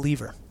boss is a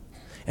believer,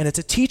 and it's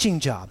a teaching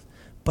job,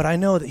 but I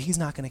know that he's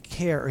not going to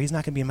care or he's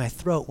not going to be in my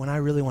throat when I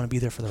really want to be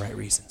there for the right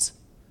reasons.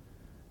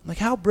 I'm like,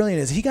 how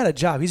brilliant is it? He got a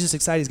job. He's just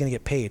excited he's going to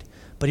get paid,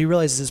 but he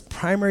realizes his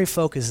primary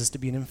focus is to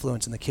be an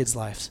influence in the kids'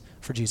 lives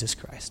for Jesus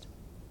Christ.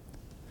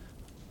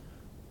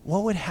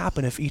 What would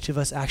happen if each of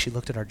us actually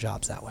looked at our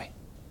jobs that way?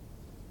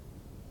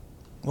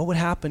 What would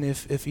happen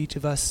if each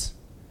of us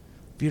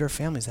viewed our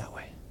families that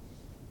way?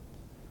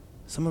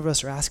 Some of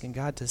us are asking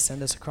God to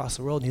send us across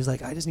the world, and he's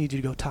like, I just need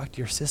you to go talk to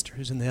your sister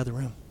who's in the other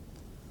room.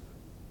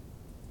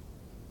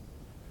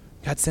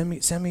 God, send me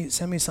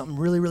something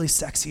really, really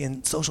sexy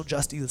and social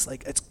justice that's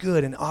like, it's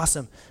good and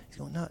awesome. He's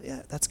going, no,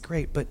 yeah, that's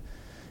great. But,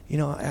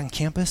 on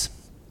campus,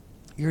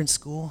 you're in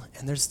school,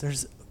 and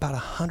there's about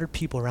 100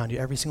 people around you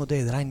every single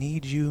day that I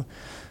need you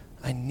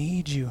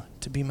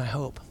to be my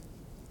hope,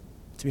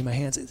 to be my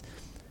hands.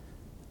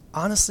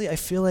 Honestly, I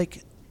feel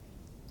like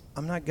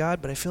I'm not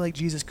God, but I feel like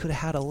Jesus could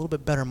have had a little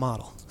bit better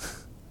model,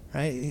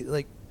 right?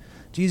 Like,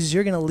 Jesus,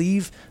 you're going to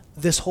leave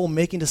this whole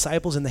making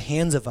disciples in the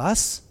hands of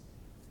us?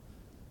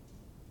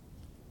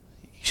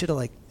 You should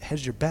have,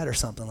 hedged your bet or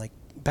something,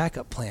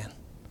 backup plan.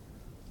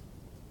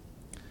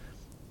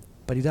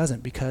 But he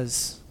doesn't,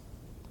 because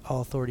all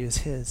authority is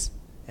his,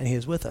 and he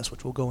is with us,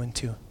 which we'll go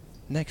into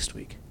next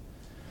week.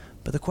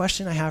 But the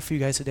question I have for you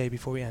guys today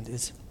before we end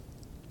is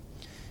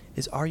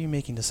are you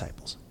making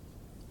disciples?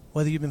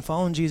 Whether you've been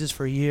following Jesus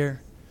for a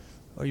year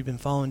or you've been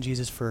following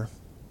Jesus for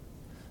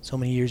so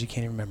many years you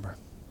can't even remember.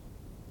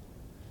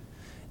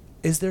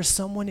 Is there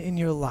someone in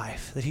your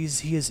life that he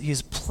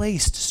has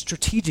placed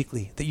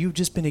strategically that you've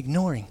just been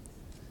ignoring?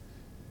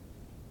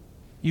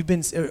 You've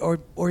been,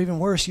 or even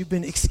worse, you've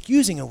been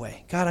excusing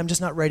away. God, I'm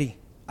just not ready.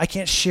 I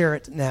can't share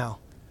it now.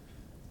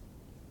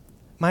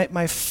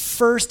 My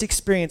first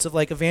experience of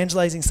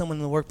evangelizing someone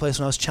in the workplace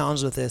when I was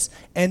challenged with this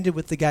ended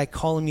with the guy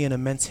calling me an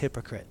immense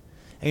hypocrite.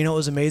 And you know what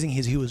was amazing?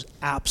 He was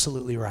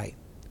absolutely right.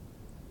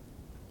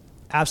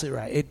 Absolutely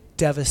right. It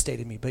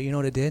devastated me. But you know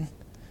what it did?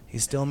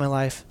 He's still in my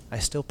life. I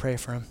still pray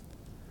for him.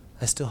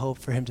 I still hope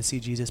for him to see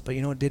Jesus. But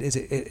you know what it did is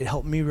it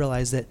helped me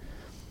realize that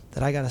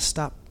I got to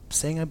stop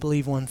saying I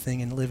believe one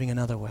thing and living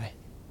another way.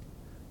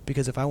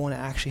 Because if I want to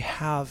actually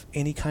have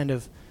any kind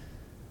of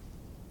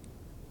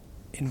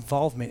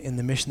involvement in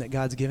the mission that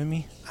God's given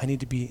me, I need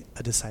to be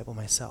a disciple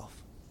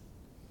myself.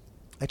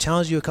 I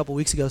challenged you a couple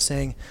weeks ago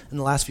in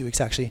the last few weeks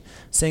actually,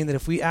 saying that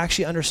if we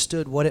actually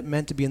understood what it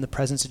meant to be in the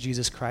presence of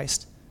Jesus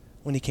Christ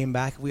when he came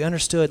back, we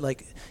understood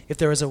if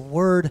there was a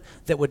word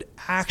that would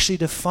actually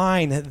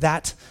define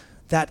that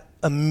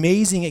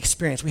amazing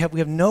experience. We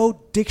have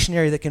no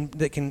dictionary that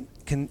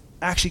can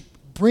actually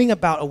bring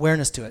about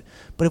awareness to it.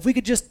 But if we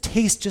could just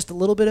taste just a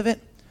little bit of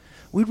it,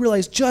 we'd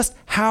realize just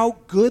how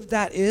good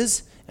that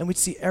is, and we'd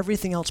see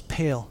everything else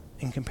pale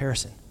in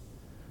comparison.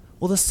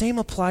 Well, the same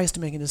applies to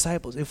making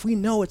disciples. If we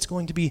know it's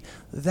going to be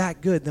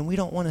that good, then we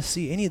don't want to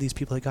see any of these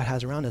people that God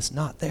has around us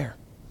not there.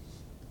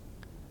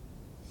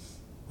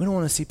 We don't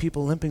want to see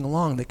people limping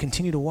along that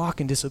continue to walk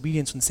in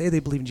disobedience and say they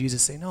believe in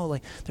Jesus. Say, no,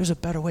 like there's a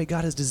better way.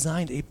 God has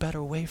designed a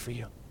better way for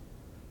you.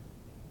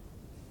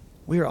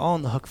 We are all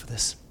on the hook for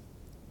this.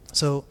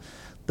 So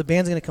the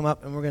band's going to come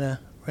up and we're going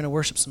to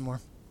worship some more.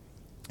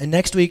 And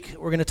next week,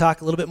 we're going to talk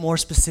a little bit more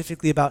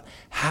specifically about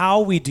how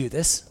we do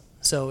this.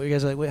 So you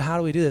guys are like, wait, how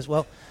do we do this?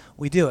 Well,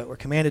 we do it. We're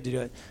commanded to do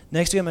it.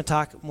 Next week, I'm going to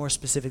talk more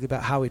specifically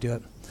about how we do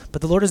it.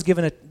 But the Lord has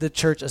given the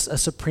church a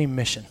supreme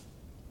mission.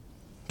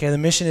 Okay, the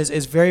mission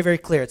is very, very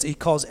clear. He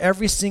calls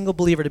every single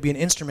believer to be an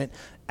instrument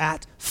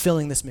at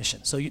filling this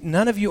mission. So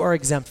none of you are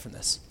exempt from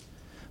this.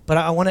 But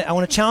I want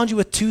to challenge you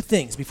with two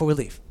things before we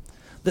leave.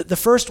 The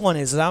first one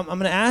is that I'm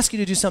going to ask you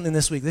to do something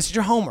this week. This is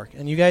your homework,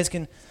 and you guys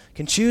can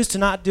choose to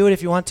not do it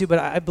if you want to, but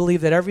I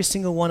believe that every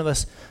single one of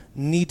us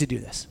need to do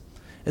this.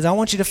 Is I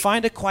want you to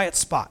find a quiet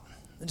spot.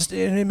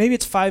 Maybe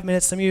it's 5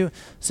 minutes. Some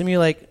of you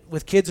like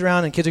with kids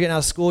around and kids are getting out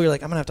of school, you're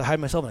like, I'm going to have to hide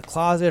myself in a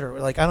closet, or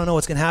like, I don't know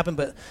what's going to happen,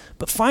 but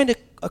find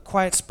a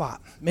quiet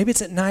spot. Maybe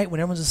it's at night when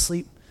everyone's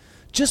asleep,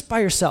 just by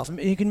yourself. I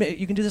mean, you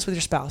can do this with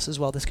your spouse as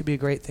well. This could be a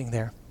great thing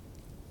there.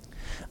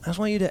 I just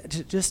want you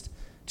to just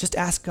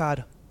ask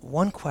God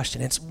one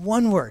question. It's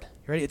one word.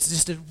 You ready? It's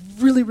just a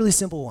really, really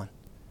simple one.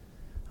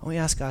 I want you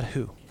to ask God,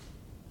 who?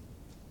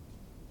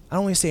 I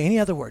don't want you to say any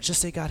other words.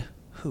 Just say, God,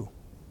 who?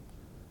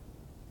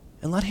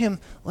 And let him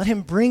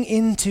bring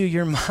into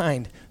your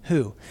mind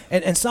who.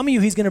 And some of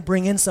you, he's going to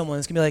bring in someone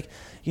that's going to be like,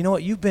 you know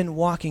what, you've been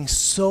walking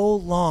so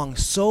long,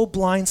 so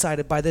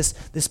blindsided by this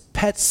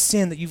pet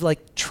sin that you've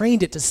like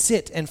trained it to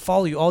sit and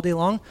follow you all day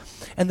long.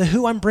 And the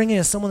who I'm bringing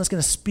is someone that's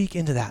going to speak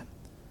into that.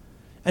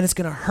 And it's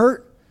going to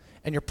hurt,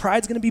 and your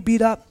pride's going to be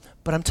beat up,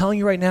 but I'm telling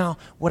you right now,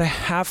 what I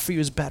have for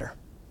you is better.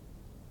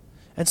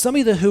 And some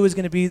of the who is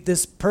going to be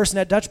this person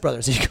at Dutch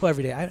Brothers. You go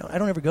every day. I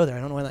don't ever go there. I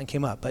don't know why that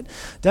came up. But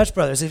Dutch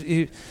Brothers,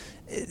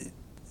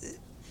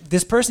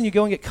 this person you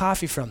go and get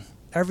coffee from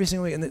every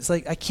single week, and it's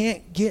like, I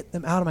can't get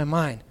them out of my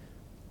mind.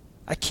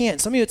 I can't.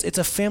 Some of you, it's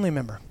a family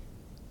member.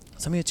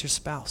 Some of you, it's your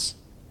spouse.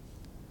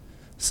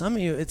 Some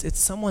of you, it's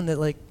someone that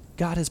like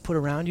God has put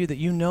around you that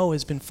you know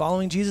has been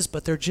following Jesus,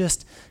 but they're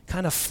just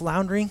kind of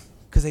floundering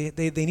because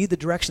they need the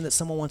direction that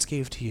someone once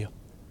gave to you.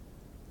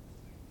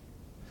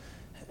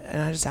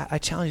 And I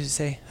challenge you to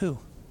say, who?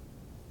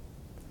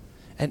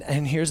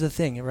 And here's the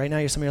thing. Right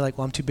now, some of you are like,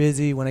 well, I'm too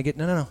busy. When I get,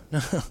 no.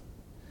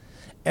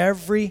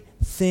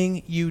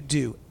 Everything you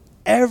do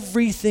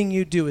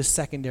is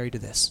secondary to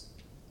this.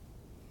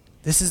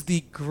 This is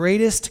the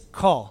greatest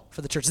call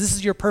for the church. This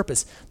is your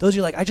purpose. Those of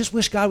you are like, I just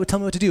wish God would tell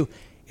me what to do.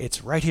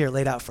 It's right here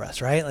laid out for us,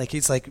 right? Like,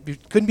 it's like,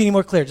 it couldn't be any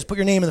more clear. Just put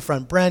your name in the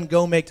front. Bren,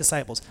 go make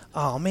disciples.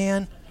 Oh,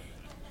 man.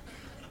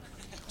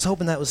 I was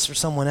hoping that was for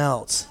someone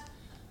else.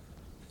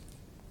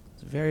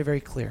 It's very, very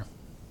clear.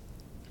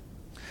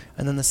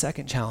 And then the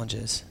second challenge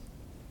is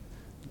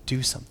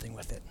do something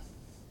with it.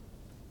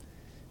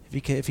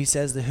 If he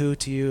says the who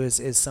to you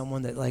is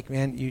someone that like,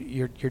 man,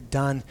 you're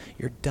done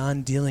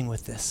dealing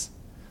with this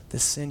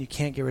sin, you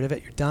can't get rid of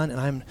it, you're done,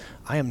 and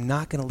I am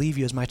not going to leave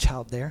you as my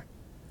child there,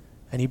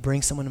 and he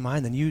brings someone to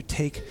mind, then you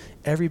take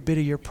every bit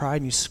of your pride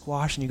and you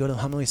squash and you go to him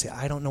humbly and say,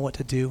 I don't know what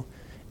to do.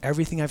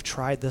 Everything I've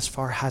tried thus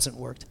far hasn't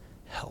worked.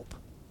 Help.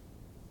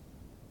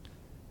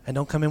 And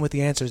don't come in with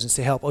the answers and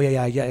say help. Oh,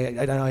 yeah,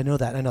 I know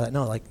that.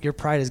 No, like your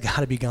pride has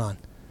got to be gone.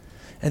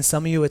 And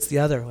some of you, it's the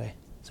other way.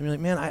 Some of you are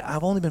like, man,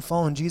 I've only been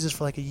following Jesus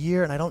for like a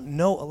year and I don't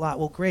know a lot.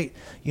 Well, great.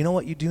 You know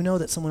what you do know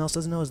that someone else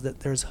doesn't know is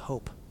that there's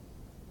hope.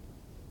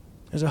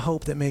 There's a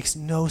hope that makes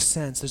no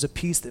sense. There's a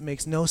peace that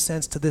makes no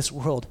sense to this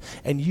world.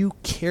 And you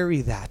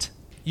carry that.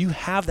 You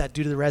have that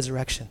due to the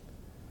resurrection.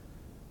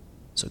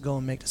 So go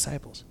and make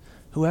disciples.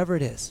 Whoever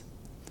it is.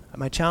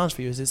 My challenge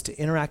for you is to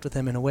interact with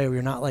them in a way where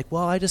you're not like,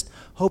 well, I just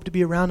hope to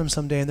be around them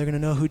someday and they're going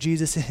to know who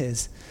Jesus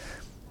is.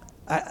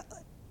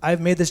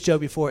 I've made this joke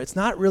before. It's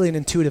not really an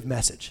intuitive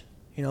message.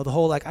 You know, the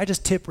whole like, I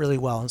just tip really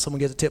well and someone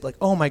gets a tip like,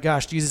 oh my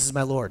gosh, Jesus is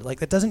my Lord. Like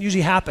that doesn't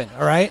usually happen,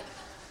 all right?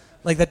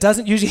 Like that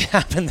doesn't usually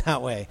happen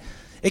that way.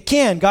 It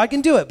can, God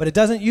can do it, but it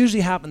doesn't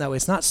usually happen that way.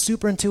 It's not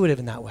super intuitive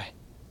in that way.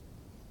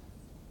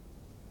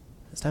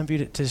 It's time for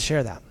you to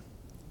share that.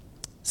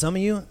 Some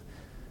of you,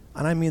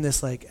 and I mean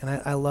this like, and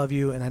I love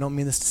you, and I don't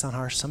mean this to sound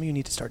harsh, some of you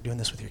need to start doing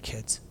this with your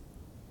kids.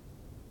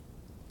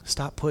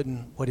 Stop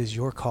putting what is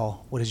your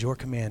call, what is your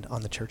command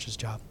on the church's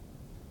job.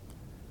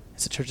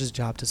 It's the church's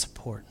job to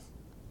support.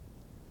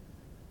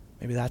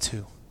 Maybe that's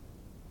who.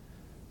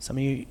 Some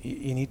of you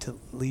need to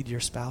lead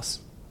your spouse.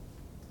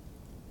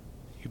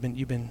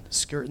 You've been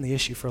skirting the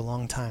issue for a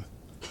long time.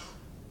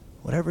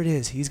 Whatever it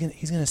is, he's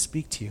gonna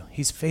speak to you.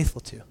 He's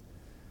faithful to.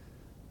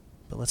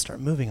 But let's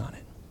start moving on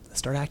it. Let's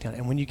start acting on it.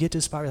 And when you get to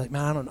a spot where you're like,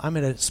 man, I'm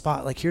at a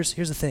spot, like here's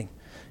the thing.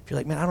 If you're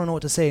like, man, I don't know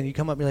what to say, and you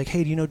come up and you're like,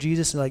 hey, do you know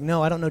Jesus? And you're like,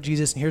 no, I don't know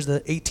Jesus, and here's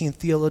the 18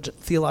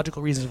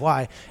 theological reasons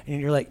why. And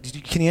you're like,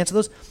 can you answer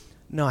those?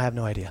 No, I have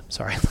no idea.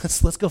 Sorry.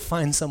 Let's go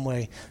find some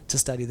way to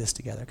study this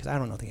together because I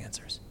don't know the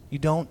answers. You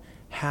don't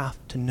have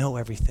to know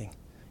everything.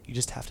 You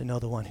just have to know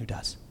the one who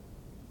does.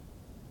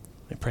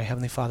 I pray,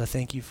 Heavenly Father,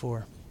 thank you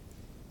for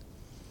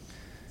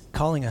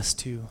calling us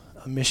to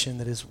a mission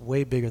that is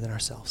way bigger than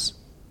ourselves.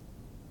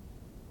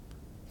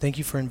 Thank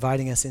you for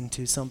inviting us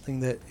into something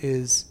that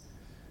is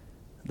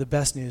the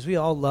best news. We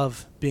all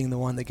love being the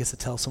one that gets to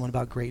tell someone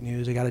about great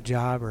news. I got a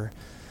job or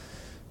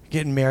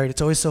getting married.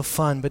 It's always so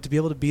fun, but to be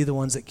able to be the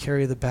ones that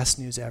carry the best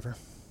news ever,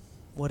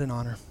 what an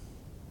honor.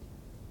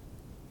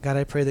 God,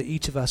 I pray that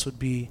each of us would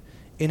be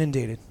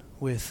inundated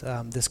with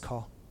this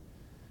call.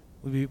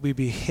 We'd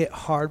be hit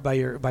hard by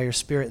your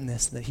Spirit in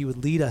this, that he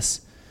would lead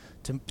us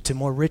to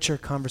more richer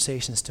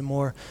conversations, to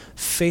more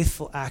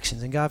faithful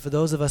actions. And God, for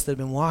those of us that have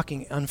been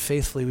walking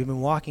unfaithfully, we've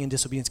been walking in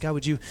disobedience, God,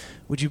 would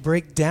you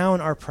break down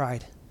our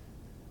pride?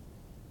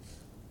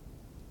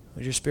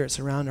 Would your Spirit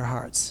surround our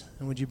hearts?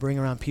 And would you bring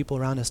around people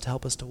around us to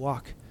help us to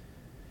walk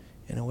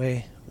in a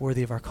way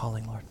worthy of our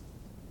calling, Lord?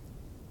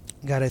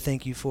 God, I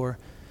thank you for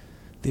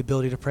the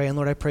ability to pray. And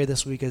Lord, I pray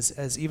this week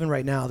as even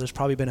right now, there's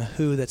probably been a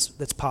who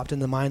that's popped in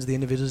the minds of the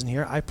individuals in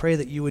here. I pray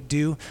that you would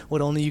do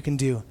what only you can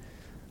do,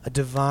 a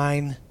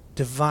divine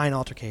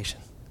altercation,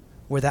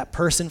 where that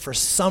person, for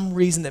some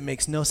reason that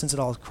makes no sense at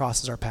all,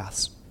 crosses our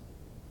paths.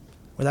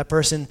 Where that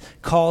person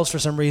calls for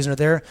some reason,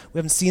 or we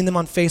haven't seen them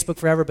on Facebook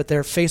forever, but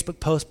their Facebook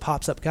post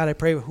pops up. God, I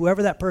pray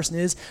whoever that person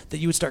is, that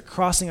you would start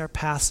crossing our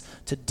paths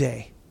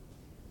today.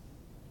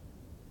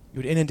 You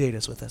would inundate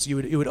us with this. You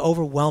would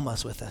overwhelm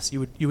us with this.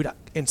 You would,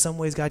 in some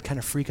ways, God, kind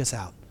of freak us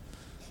out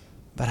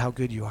about how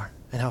good you are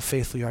and how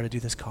faithful you are to do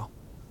this call.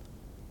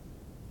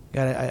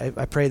 God,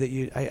 I pray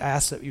that I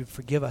ask that you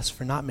forgive us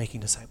for not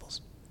making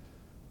disciples,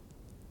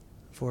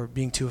 for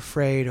being too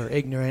afraid or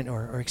ignorant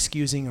or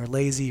excusing or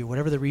lazy or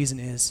whatever the reason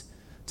is,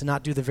 to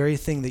not do the very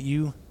thing that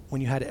you,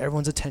 when you had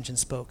everyone's attention,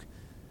 spoke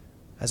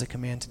as a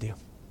command to do.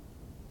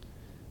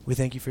 We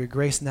thank you for your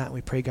grace in that, and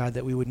we pray, God,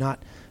 that we would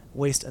not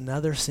waste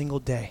another single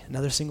day,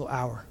 another single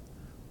hour,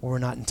 where we're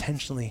not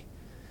intentionally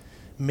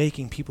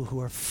making people who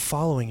are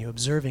following you,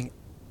 observing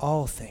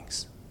all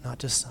things, not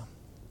just some.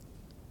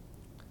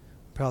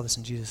 I pray all this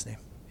in Jesus' name.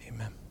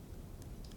 Amen.